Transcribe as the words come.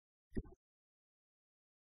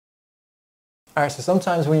All right, so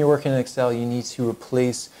sometimes when you're working in Excel, you need to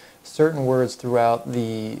replace certain words throughout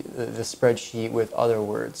the spreadsheet with other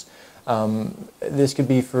words. This could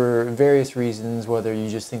be for various reasons, whether you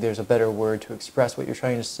just think there's a better word to express what you're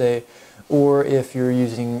trying to say, or if you're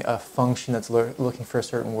using a function that's looking for a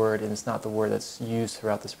certain word and it's not the word that's used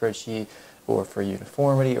throughout the spreadsheet, or for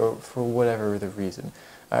uniformity, or for whatever the reason.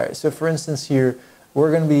 All right, so for instance here, we're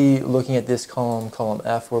going to be looking at this column, column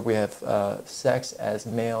F, where we have sex as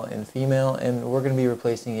male and female, and we're going to be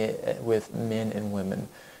replacing it with men and women.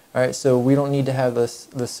 All right, so we don't need to have the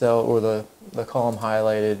cell or the column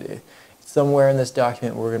highlighted. Somewhere in this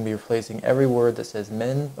document, we're going to be replacing every word that says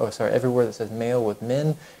men, or sorry, every word that says male with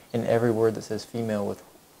men, and every word that says female with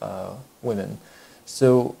women.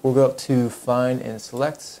 So we'll go up to Find and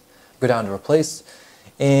Select, go down to Replace,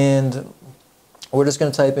 and we're just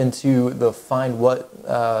going to type into the Find What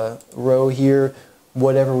row here,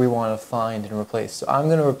 whatever we want to find and replace. So I'm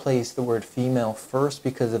going to replace the word female first,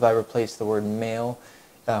 because if I replace the word male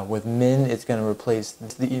with men, it's going to replace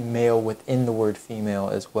the male within the word female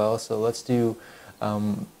as well. So let's do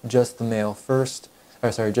just the male first,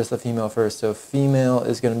 or sorry, just the female first. So female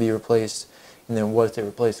is going to be replaced, and then what is it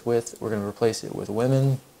replaced with? We're going to replace it with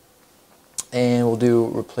women, and we'll do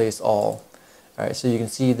replace all. Alright, so you can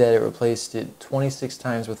see that it replaced it 26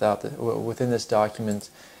 times within this document.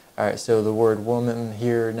 Alright, so the word woman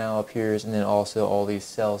here now appears, and then also all these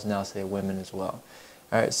cells now say women as well.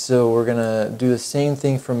 Alright, so we're going to do the same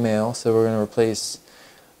thing for male. So we're going to replace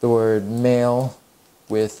the word male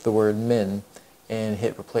with the word men and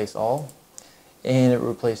hit replace all, and it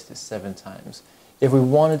replaced it 7 times. If we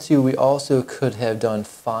wanted to, we also could have done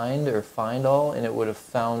find or find all, and it would have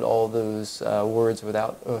found all those words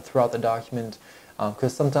throughout the document,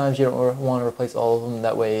 because sometimes you don't want to replace all of them.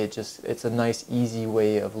 That way it's a nice easy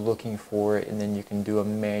way of looking for it, and then you can do a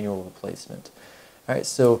manual replacement. Alright,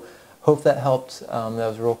 so hope that helped. That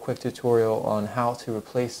was a real quick tutorial on how to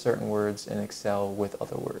replace certain words in Excel with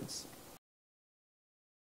other words.